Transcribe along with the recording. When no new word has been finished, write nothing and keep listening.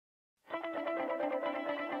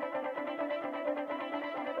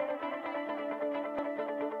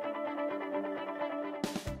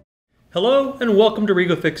Hello and welcome to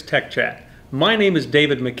REGO-FIX TechChat. My name is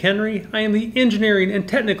David McHenry. I am the Engineering and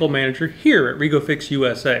Technical Manager here at REGO-FIX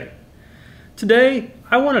USA. Today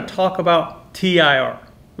I want to talk about TIR.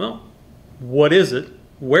 Well, what is it?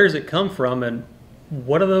 Where does it come from? And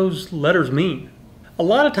what do those letters mean? A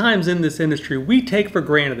lot of times in this industry we take for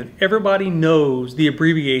granted that everybody knows the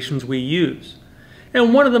abbreviations we use.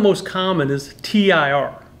 And one of the most common is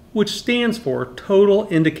TIR, which stands for Total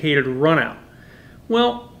Indicated Runout.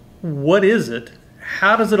 Well, what is it?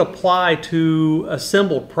 How does it apply to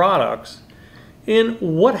assembled products? And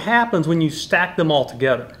what happens when you stack them all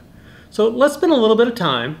together? So let's spend a little bit of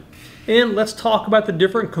time and let's talk about the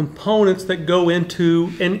different components that go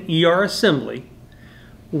into an ER assembly,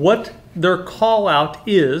 what their call out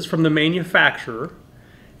is from the manufacturer,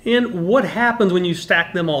 and what happens when you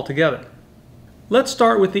stack them all together. Let's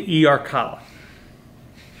start with the ER collet.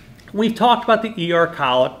 We've talked about the ER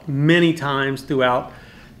collet many times throughout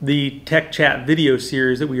the TechChat video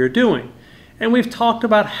series that we are doing. And we've talked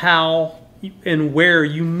about how and where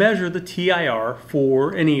you measure the TIR for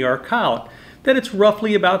an ER collet. That it's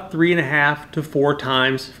roughly about 3.5 to 4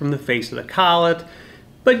 times from the face of the collet,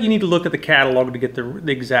 but you need to look at the catalog to get the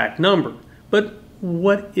exact number. But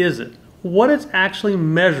what is it? What it's actually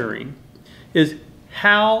measuring is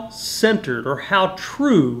how centered or how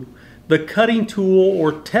true the cutting tool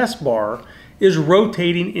or test bar is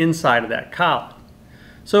rotating inside of that collet.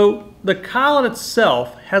 So the collet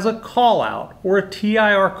itself has a call out or a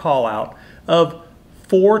TIR call out of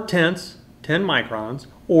 4/10, 10 microns,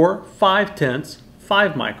 or 5/10,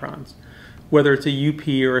 5 microns, whether it's a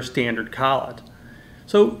UP or a standard collet.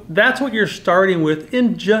 So that's what you're starting with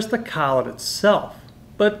in just the collet itself.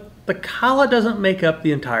 But the collet doesn't make up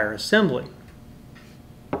the entire assembly.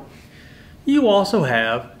 You also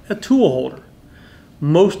have a tool holder.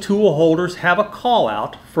 Most tool holders have a call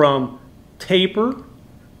out from taper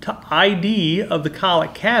to ID of the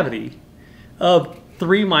collet cavity of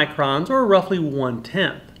 3 microns or roughly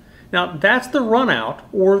 1/10. Now that's the runout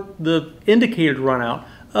or the indicated runout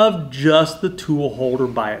of just the tool holder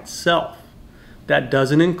by itself. That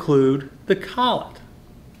doesn't include the collet.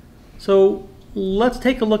 So let's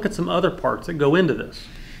take a look at some other parts that go into this.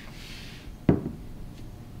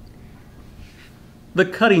 The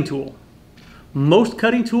cutting tool. Most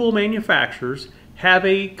cutting tool manufacturers have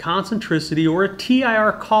a concentricity or a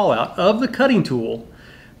TIR call out of the cutting tool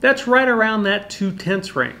that's right around that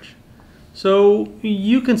 2/10 range. So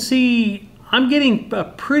you can see I'm getting a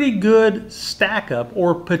pretty good stack up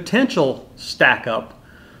or potential stack up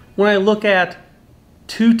when I look at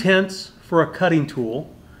 2/10 for a cutting tool.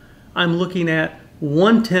 I'm looking at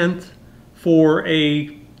 1/10 for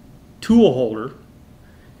a tool holder,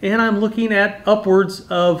 and I'm looking at upwards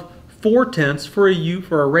of 4/10 for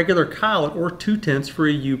a regular collet or 2/10 for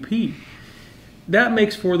a UP. That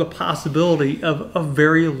makes for the possibility of a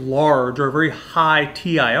very large or very high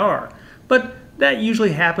TIR, but that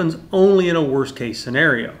usually happens only in a worst case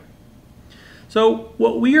scenario. So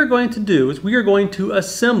what we are going to do is we are going to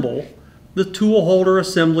assemble the tool holder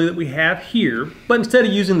assembly that we have here, but instead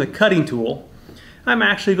of using the cutting tool, I'm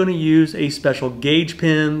actually going to use a special gauge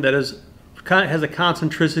pin that has a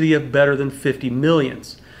concentricity of better than 50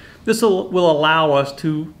 millionths. This will allow us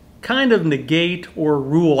to kind of negate or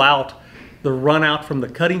rule out the runout from the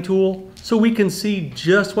cutting tool so we can see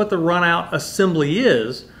just what the runout assembly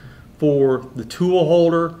is for the tool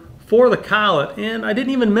holder, for the collet, and I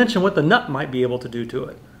didn't even mention what the nut might be able to do to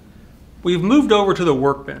it. We've moved over to the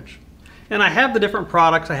workbench, and I have the different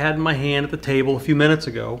products I had in my hand at the table a few minutes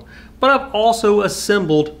ago, but I've also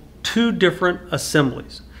assembled 2 different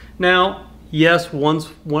assemblies. Now, yes, one's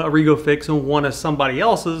a REGO-FIX and one is somebody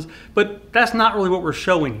else's, but that's not really what we're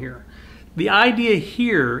showing here. The idea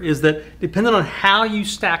here is that depending on how you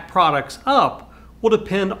stack products up will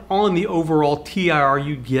depend on the overall TIR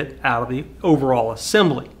you get out of the overall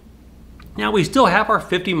assembly. Now we still have our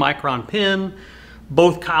 50 micron pin.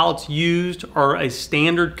 Both collets used are a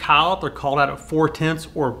standard collet. They're called out at 4/10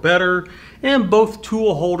 or better. And both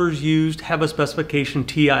tool holders used have a specification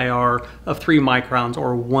TIR of 3 microns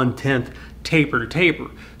or 1/10 taper to taper.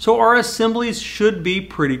 So our assemblies should be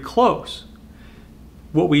pretty close.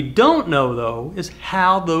 What we don't know though is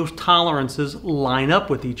how those tolerances line up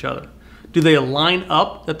with each other. Do they line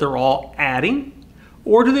up that they're all adding?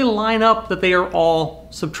 Or do they line up that they are all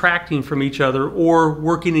subtracting from each other or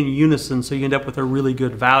working in unison so you end up with a really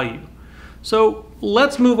good value? So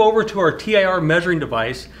let's move over to our TIR measuring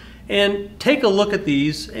device and take a look at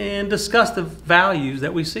these and discuss the values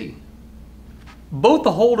that we see. Both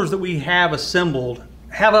the holders that we have assembled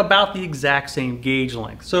have about the exact same gauge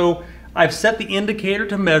length. So I've set the indicator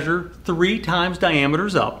to measure 3 times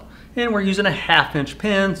diameters up, and we're using a 1/2 inch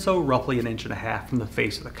pin, so roughly 1.5 inches from the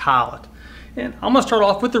face of the collet. And I'm going to start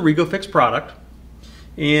off with the REGO-FIX product,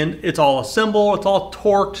 and it's all assembled, it's all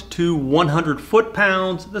torqued to 100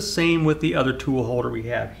 foot-pounds, the same with the other tool holder we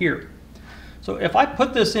have here. So if I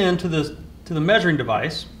put this into the measuring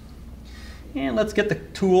device, and let's get the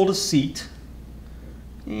tool to seat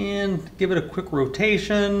and give it a quick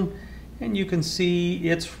rotation, and you can see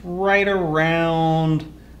it's right around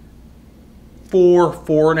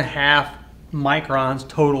 4.5 microns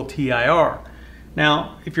total TIR.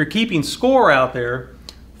 Now, if you're keeping score out there,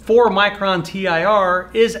 4 micron TIR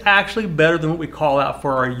is actually better than what we call out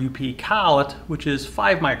for our UP collet, which is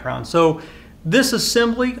 5 microns. So this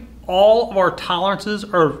assembly, all of our tolerances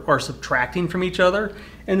are subtracting from each other,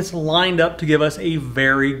 and it's lined up to give us a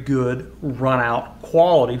very good runout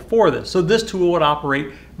quality for this. So this tool would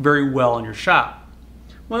operate very well in your shop.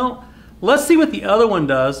 Well, let's see what the other one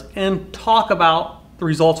does and talk about the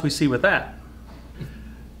results we see with that.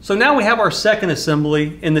 So now we have our second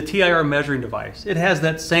assembly in the TIR measuring device. It has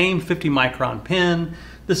that same 50 micron pin,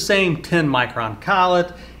 the same 10 micron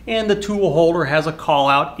collet, and the tool holder has a call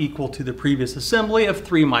out equal to the previous assembly of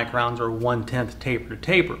 3 microns or 1/10 taper to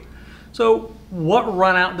taper. So what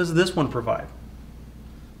runout does this one provide?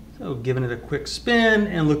 So giving it a quick spin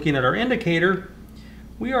and looking at our indicator,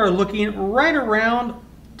 we are looking right around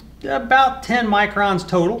about 10 microns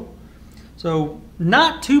total. So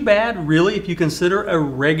not too bad really if you consider a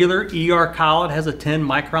regular ER collet has a 10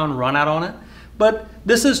 micron runout on it, but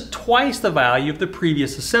this is twice the value of the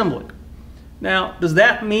previous assembly. Now, does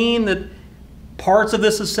that mean that parts of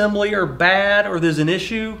this assembly are bad or there's an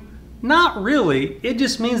issue? Not really. It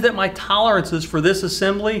just means that my tolerances for this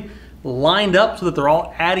assembly lined up so that they're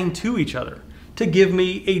all adding to each other to give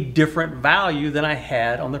me a different value than I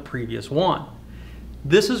had on the previous one.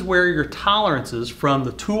 This is where your tolerances from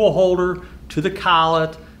the tool holder to the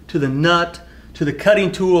collet, to the nut, to the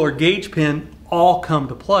cutting tool or gauge pin all come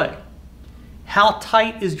to play. How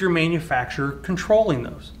tight is your manufacturer controlling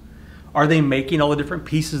those? Are they making all the different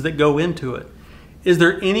pieces that go into it? Is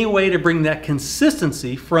there any way to bring that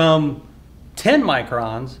consistency from 10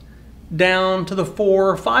 microns down to the 4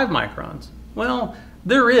 or 5 microns? Well,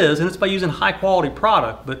 there is, and it's by using high quality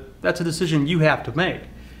product, but that's a decision you have to make.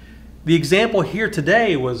 The example here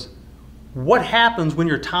today was what happens when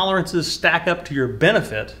your tolerances stack up to your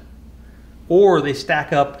benefit or they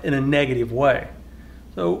stack up in a negative way.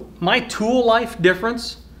 So my tool life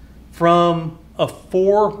difference from a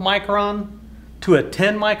 4 micron to a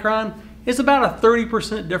 10 micron is about a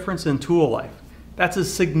 30% difference in tool life. That's a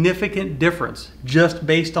significant difference just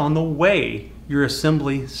based on the way your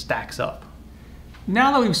assembly stacks up.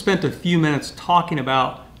 Now that we've spent a few minutes talking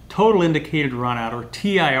about total indicated runout or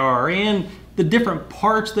TIR and the different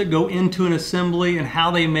parts that go into an assembly and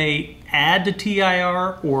how they may add to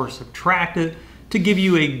TIR or subtract it to give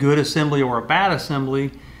you a good assembly or a bad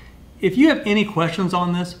assembly, if you have any questions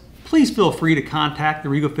on this, please feel free to contact the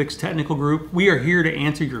REGO-FIX technical group. We are here to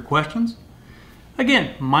answer your questions.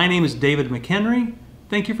 Again, my name is David McHenry.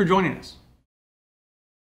 Thank you for joining us.